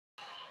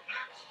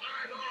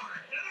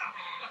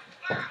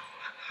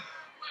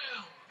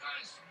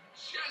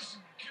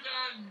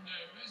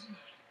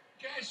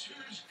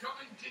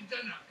to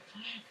dinner.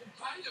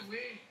 By the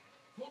way,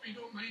 hope you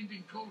don't mind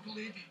being called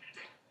Lady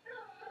Dick.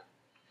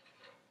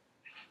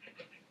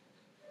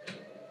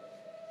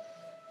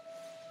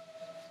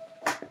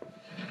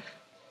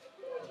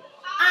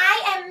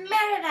 I am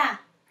Merida,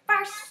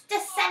 first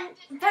descent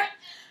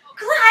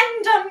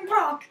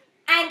Glandonbrook,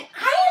 and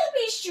I'll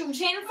be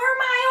shooting for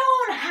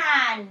my own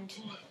hand.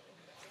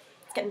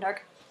 It's getting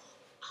dark.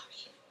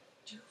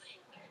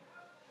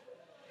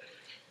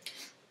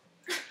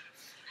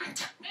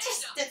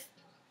 Just this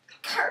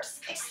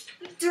cursed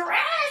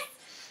dress,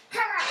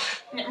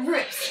 and it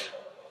rips.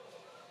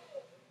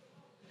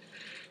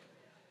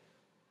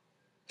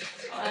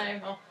 Oh, there you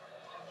go.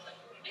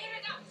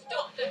 Merida,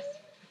 stop this!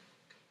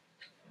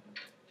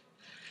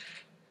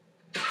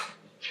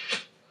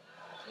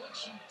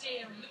 Don't you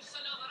dare loose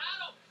another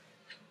arrow!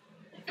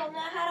 If only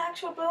I had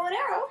actual bow and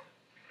arrow.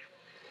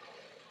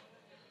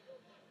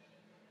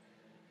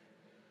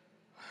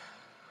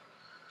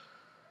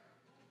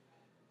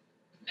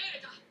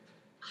 Merida,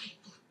 I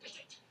forbid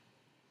it.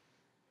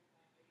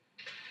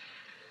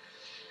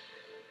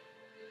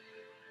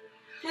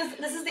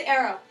 This is the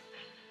arrow.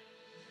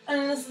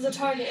 And this is the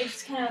target. It's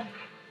just kind of...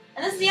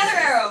 And this is the other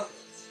arrow.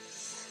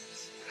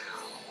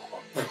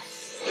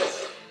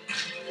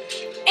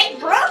 It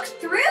broke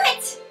through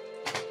it!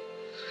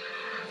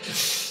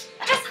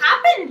 That just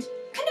happened!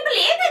 Couldn't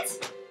believe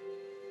it!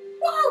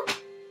 Whoa!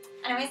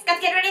 Anyways, got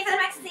to get ready for the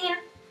next scene.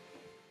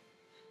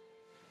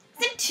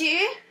 Is it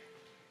 2?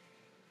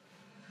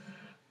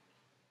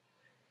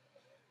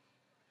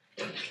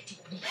 That's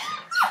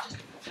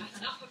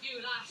enough of you,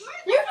 lass.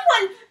 You're the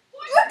one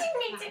looking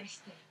me to...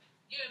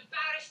 You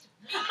embarrassed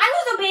me. I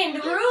was obeying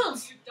the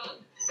rules. You've done.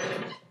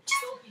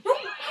 Just Be no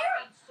fair matter.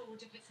 and sword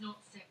if it's not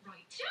set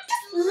right. Just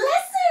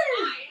listen.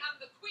 I am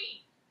the queen.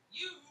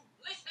 You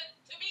listen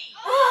to me.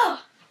 Oh,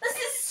 this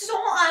is so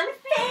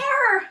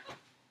unfair.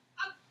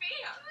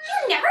 Unfair.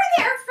 You're never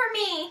there for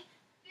me.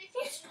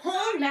 This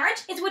whole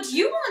marriage is what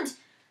you want.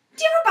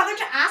 Do you ever bother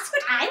to ask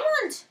what I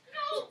want?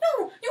 No,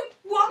 you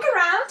walk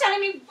around telling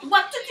me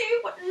what to do,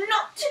 what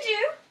not to do,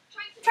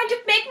 trying to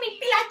make me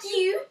be like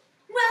you.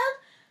 Well,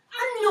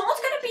 I'm not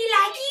gonna be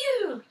like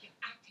you. You're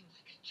acting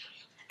like a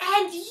child.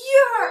 And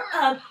you're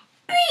a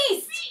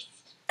beast.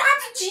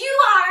 That's what you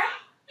are.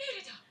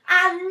 Merida,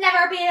 I'll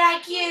never be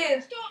like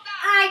you. stop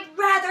that. I'd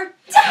rather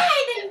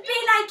die than be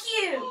like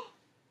you.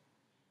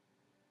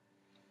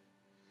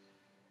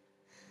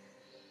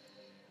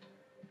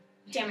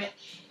 Damn it.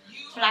 You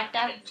Blacked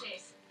are out. a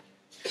princess.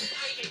 I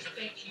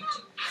expect you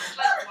to act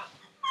like one.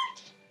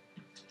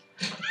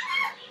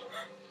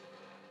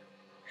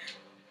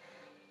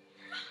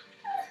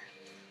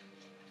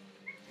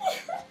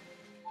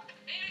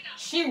 Merida,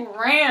 She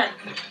ran.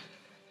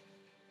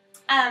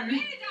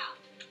 Merida.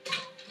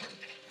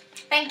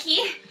 Thank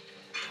you.